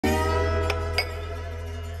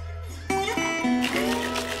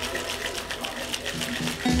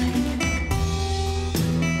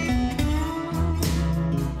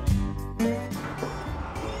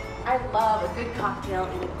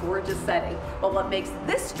gorgeous setting. But what makes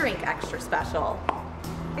this drink extra special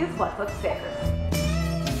is what's upstairs.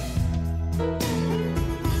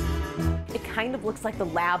 It kind of looks like the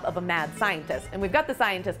lab of a mad scientist. And we've got the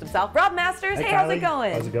scientist himself, Rob Masters. Hey, how's it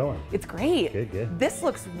going? How's it going? It's great. Good, good. This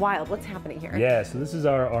looks wild. What's happening here? Yeah, so this is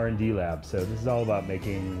our R&D lab. So this is all about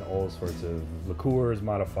making all sorts of liqueurs,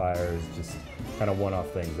 modifiers, just kind of one-off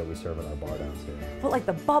things that we serve in our bar downstairs. But like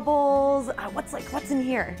the bubbles, what's in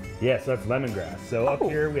here? Yeah, so that's lemongrass. So up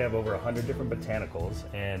here we have over 100 different botanicals,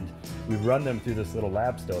 and we've run them through this little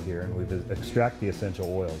lab still here, and we've extract the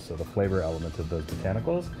essential oils, so the flavor elements of those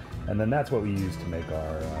botanicals, and then that's what we use to make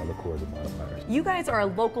our liqueurs and modifiers. You guys are a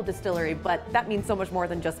local distillery, but that means so much more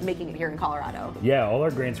than just making it here in Colorado. Yeah, all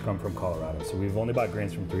our grains come from Colorado, so we've only bought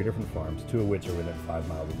grains from 3 different farms, 2 of which are within 5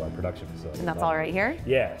 miles of our production facility. And that's all right here?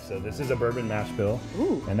 Yeah, so this is a bourbon mash bill,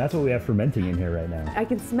 Ooh. and that's what we have fermenting in here right now. I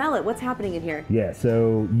can smell it. What's happening in here? Yeah,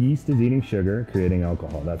 so yeast is eating sugar, creating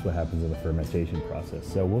alcohol. That's what happens in the fermentation process.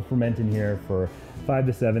 So we'll ferment in here for 5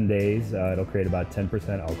 to 7 days. It'll create about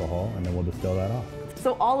 10% alcohol, and then we'll distill that off.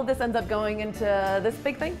 So all of this ends up going into this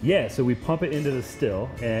big thing? Yeah, so we pump it into the still,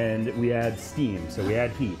 and we add steam, so we add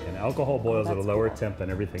heat, and alcohol boils at a lower temp than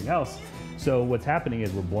everything else. So what's happening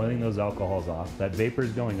is we're boiling those alcohols off, that vapor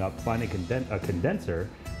is going up, finding a condenser,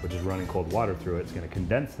 which is running cold water through it. It's going to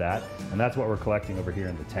condense that, and that's what we're collecting over here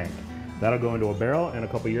in the tank. That'll go into a barrel, and a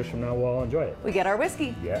couple years from now, we'll all enjoy it. We get our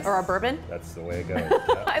whiskey, yes. Or our bourbon. That's the way it goes.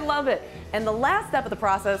 Yeah. I love it. And the last step of the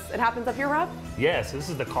process, it happens up here, Rob? Yeah, so this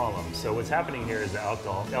is the column. So what's happening here is the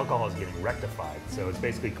alcohol is getting rectified. So it's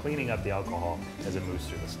basically cleaning up the alcohol as it moves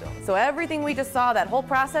through the still. So everything we just saw, that whole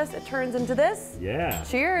process, it turns into this? Yeah.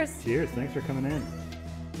 Cheers. Cheers, thanks for coming in.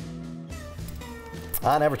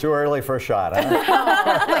 Never too early for a shot,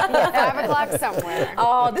 huh? 5 o'clock somewhere.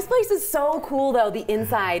 Oh, this place is so cool, though. The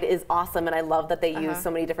inside is awesome, and I love that they use so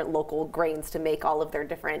many different local grains to make all of their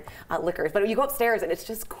different liquors. But you go upstairs, and it's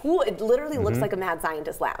just cool. It literally looks like a mad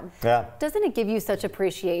scientist lab. Yeah. Doesn't it give you such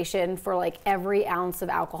appreciation for like every ounce of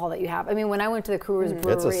alcohol that you have? I mean, when I went to the Coors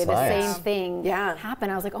Brewery, the same thing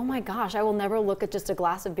happened. I was like, oh my gosh, I will never look at just a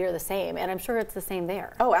glass of beer the same. And I'm sure it's the same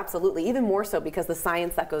there. Oh, absolutely. Even more so because the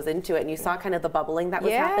science that goes into it. And you saw kind of the bubbling that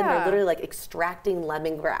was happening. They're literally like extracting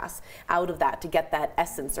lemongrass out of that to get that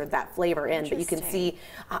essence or that flavor in. But you can see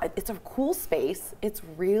it's a cool space. It's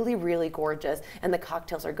really, really gorgeous. And the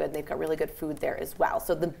cocktails are good. And they've got really good food there as well.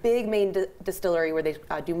 So the big main distillery where they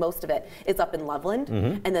do most of it is up in Loveland.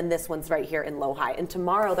 And then this one's right here in Lowhigh. And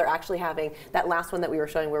tomorrow they're actually having that last one that we were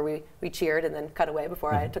showing where we cheered and then cut away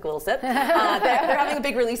before I took a little sip. They're having a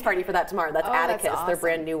big release party for that tomorrow. That's Atticus, that's awesome. their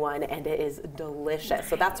brand new one. And it is delicious.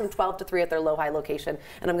 So that's from 12 to 3 at their Lowhigh location.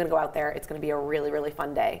 And I'm going to go out there. It's going to be a really, really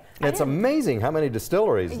fun day. It's amazing how many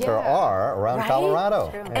distilleries there are around Colorado.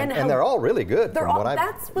 And they're all really good.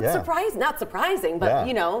 That's what's surprising. Not surprising, but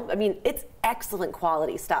you know, I mean, it's excellent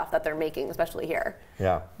quality stuff that they're making, especially here.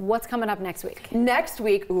 Yeah. What's coming up next week? Next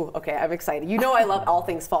week, ooh, okay, I'm excited. You know I love all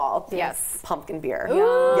things fall. Yes. Pumpkin beer.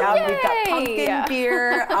 Ooh, yeah, we've got pumpkin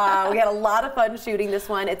beer. We had a lot of fun shooting this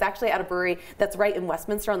one. It's actually at a brewery that's right in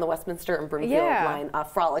Westminster on the Westminster and Broomfield line,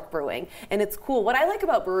 Frolic Brewing. And it's cool. What I like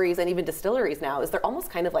about breweries and even distilleries now is they're almost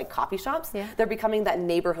kind of like coffee shops. They're becoming that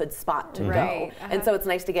neighborhood spot to go. And so it's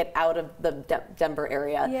nice to get out of the Denver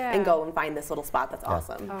area and go and find this little spot that's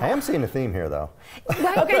awesome. I am seeing a theme here, though.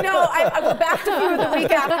 Okay, no, I go back to food the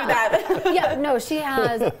week after that. Yeah, no, she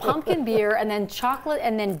has pumpkin beer and then chocolate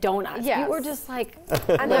and then donuts. Yes. You were just like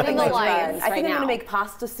I'm living the life. I think I'm now. going to make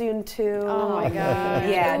pasta soon too. Oh my god.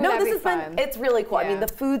 Yeah, Ooh, no, that'd this be is fun. fun. It's really cool. I mean, the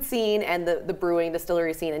food scene and the brewing,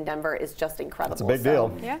 distillery scene in Denver is just incredible. It's a big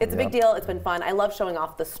deal. It's a big deal. It's been fun. I love showing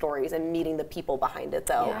off the stories and meeting the people behind it,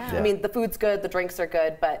 though. I mean, the food's good, the drinks are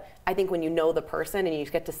good, but I think when you know the person and you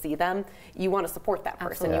get to see them, you want to support that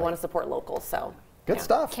person. You want to support locals. So. Good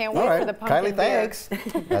stuff. Can't wait for the pumpkin Kylie, thanks.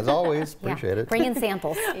 As always, appreciate it. Bring in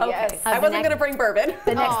samples. Okay. I wasn't going to bring bourbon.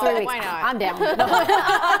 The next 3 weeks. Why not? I'm down.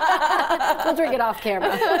 We'll drink it off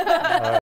camera.